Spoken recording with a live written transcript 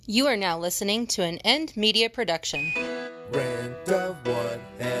You are now listening to an End Media production. Rant of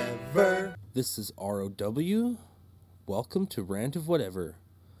Whatever. This is ROW. Welcome to Rant of Whatever.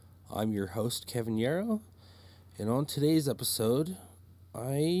 I'm your host, Kevin Yarrow, and on today's episode,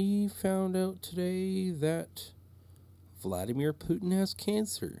 I found out today that Vladimir Putin has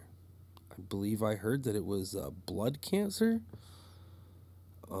cancer. I believe I heard that it was blood cancer.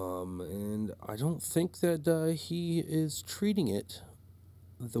 And I don't think that he is treating it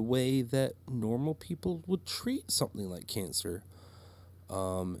the way that normal people would treat something like cancer.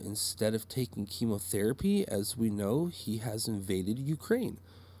 Instead of taking chemotherapy, as we know, he has invaded Ukraine.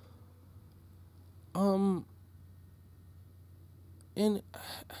 And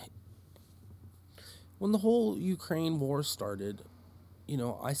when the whole Ukraine war started,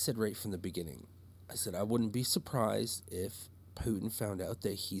 I said right from the beginning, I said I wouldn't be surprised if Putin found out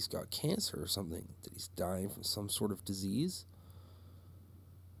that he's got cancer or something, that he's dying from some sort of disease.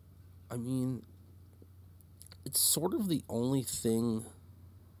 I mean, it's sort of the only thing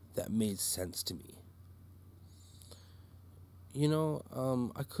that made sense to me.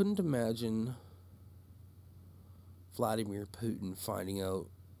 I couldn't imagine Vladimir Putin finding out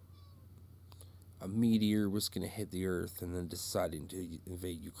a meteor was going to hit the Earth and then deciding to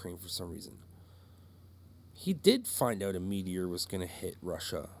invade Ukraine for some reason. He did find out a meteor was going to hit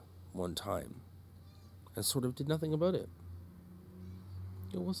Russia one time and sort of did nothing about it.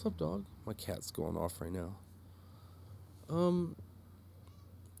 Yo, what's up, dog? My cat's going off right now.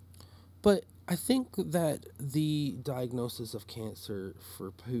 But I think that the diagnosis of cancer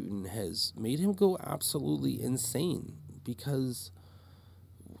for Putin has made him go absolutely insane because,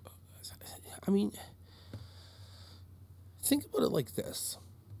 think about it like this.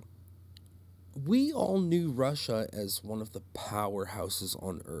 We all knew Russia as one of the powerhouses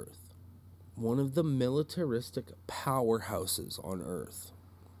on Earth, one of the militaristic powerhouses on Earth.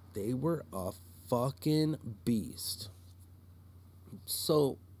 They were a fucking beast.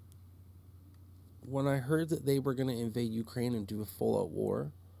 So, when I heard that they were going to invade Ukraine and do a full-out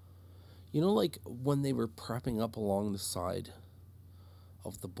war, like when they were prepping up along the side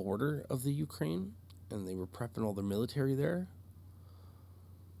of the border of the Ukraine and they were prepping all their military there,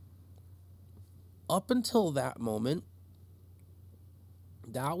 up until that moment,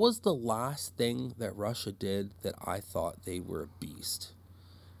 that was the last thing that Russia did that I thought they were a beast.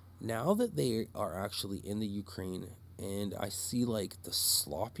 Now that they are actually in the Ukraine and I see like the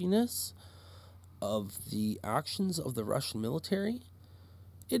sloppiness of the actions of the Russian military,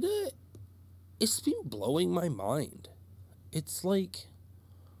 it's been blowing my mind. It's like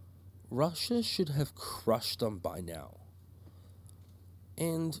Russia should have crushed them by now.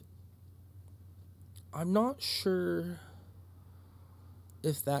 And I'm not sure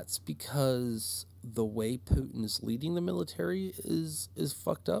if that's because the way Putin is leading the military is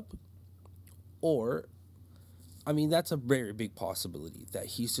fucked up, or that's a very big possibility that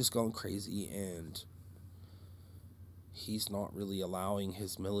he's just gone crazy and he's not really allowing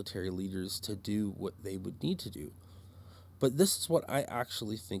his military leaders to do what they would need to do. But this is what I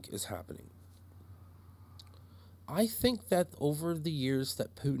actually think is happening. I think that over the years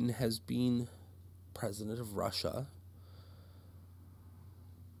that Putin has been president of Russia,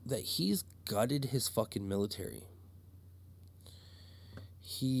 that he's gutted his fucking military.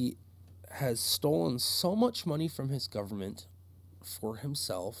 He has stolen so much money from his government for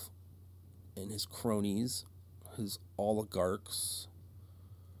himself and his cronies, his oligarchs,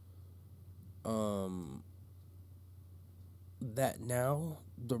 that now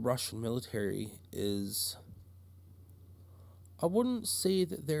the Russian military is, I wouldn't say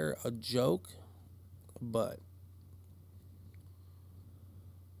that they're a joke, but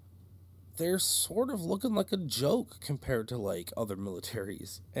they're sort of looking like a joke compared to like other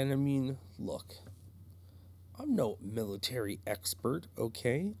militaries. And look, I'm no military expert,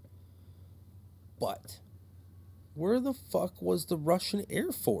 okay? But where the fuck was the Russian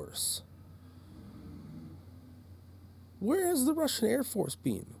Air Force? Where has the Russian Air Force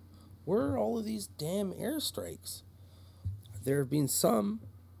been? Where are all of these damn airstrikes? There have been some,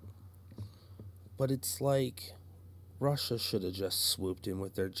 but it's like Russia should have just swooped in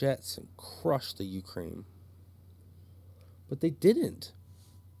with their jets and crushed the Ukraine. But they didn't.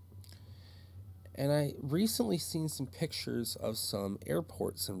 And I recently seen some pictures of some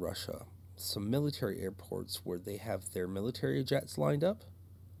airports in Russia, some military airports where they have their military jets lined up.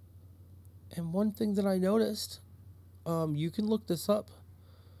 And one thing that I noticed, you can look this up,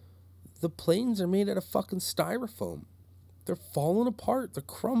 the planes are made out of fucking styrofoam. They're falling apart. They're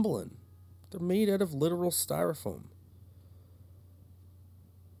crumbling. They're made out of literal styrofoam.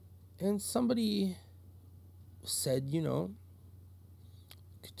 And somebody said,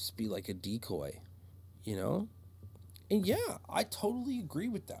 Could just be like a decoy, you know? And yeah, I totally agree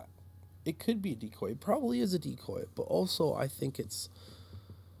with that. It could be a decoy. It probably is a decoy, but also I think it's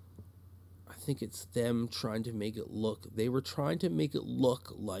them trying to make it look, they were trying to make it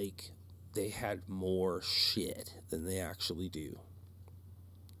look like they had more shit than they actually do.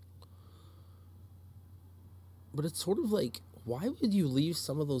 But it's sort of like, why would you leave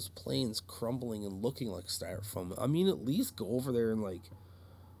some of those planes crumbling and looking like styrofoam? I mean, at least go over there and, like,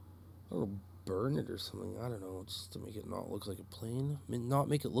 I don't know, burn it or something. I don't know, just to make it not look like a plane. I mean, not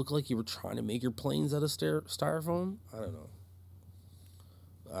make it look like you were trying to make your planes out of styrofoam. I don't know.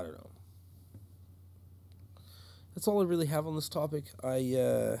 That's all I really have on this topic.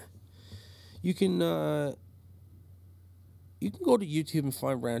 You can go to YouTube and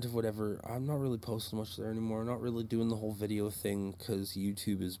find Rant of Whatever. I'm not really posting much there anymore. I'm not really doing the whole video thing because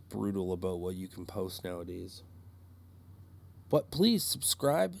YouTube is brutal about what you can post nowadays. But please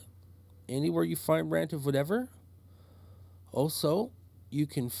subscribe anywhere you find Rant of Whatever. Also, you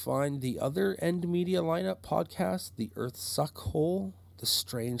can find the other End Media lineup podcast, The Earth Suck Hole, The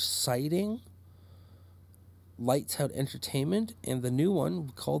Strange Sighting, Lights Out Entertainment, and the new one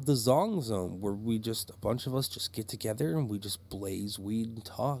called The Zong Zone, where a bunch of us just get together and we just blaze weed and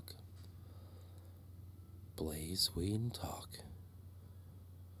talk. But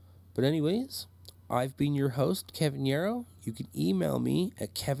anyways, I've been your host, Kevin Yarrow. You can email me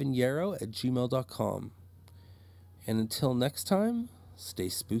at kevinyarrow@gmail.com. And until next time, stay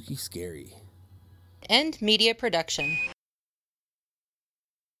spooky scary. End Media Production.